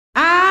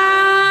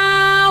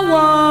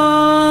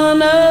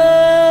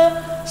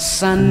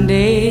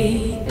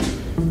Sunday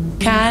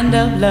kind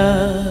of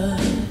love,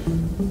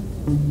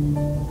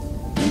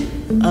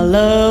 a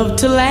love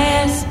to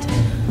last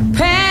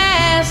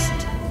past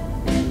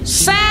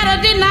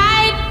Saturday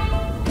night.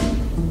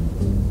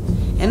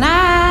 And I'd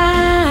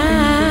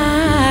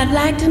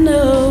like to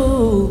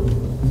know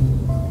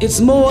it's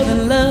more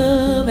than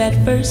love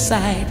at first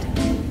sight.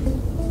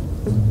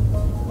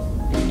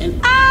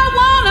 And I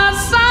want a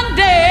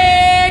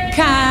Sunday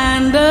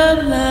kind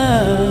of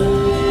love.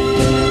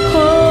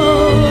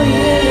 Oh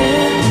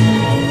yeah,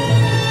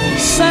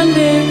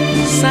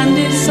 Sunday,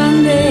 Sunday,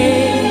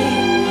 Sunday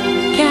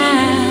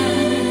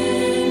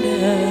kind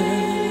of love.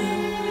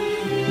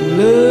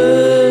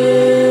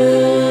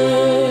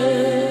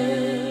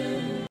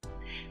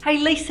 Hey,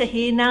 Lisa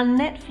here. Now,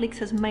 Netflix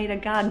has made a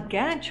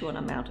gargantuan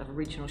amount of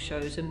original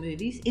shows and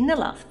movies in the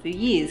last few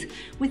years,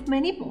 with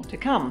many more to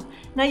come.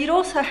 Now, you'd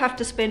also have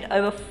to spend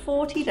over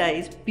 40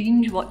 days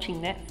binge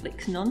watching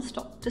Netflix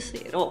non-stop to see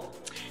it all.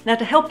 Now,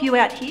 to help you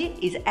out here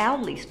is our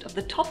list of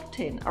the top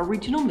 10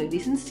 original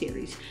movies and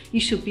series you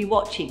should be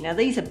watching. Now,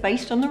 these are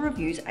based on the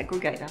reviews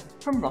aggregator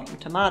from Rotten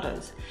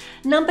Tomatoes.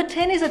 Number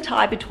 10 is a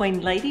tie between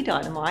Lady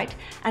Dynamite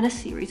and a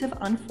series of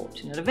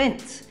unfortunate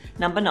events.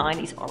 Number 9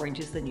 is Orange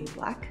is the New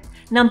Black.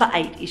 Number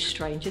 8 is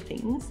Stranger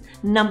Things.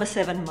 Number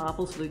 7,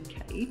 Marvel's Luke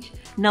Cage.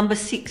 Number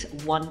 6,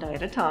 One Day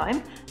at a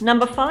Time.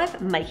 Number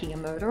 5, Making a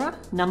Murderer.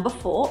 Number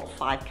 4,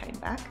 5 Came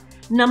Back.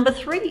 Number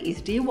 3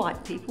 is Dear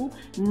White People.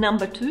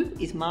 Number 2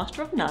 is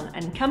Master of None.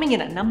 And coming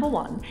in at number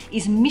 1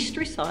 is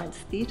Mystery Science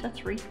Theatre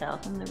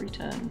 3000 The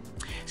Return.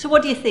 So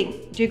what do you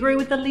think? Do you agree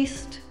with the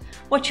list?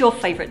 What's your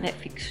favourite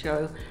Netflix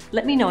show?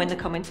 Let me know in the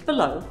comments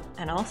below,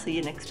 and I'll see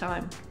you next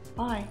time.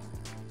 Bye.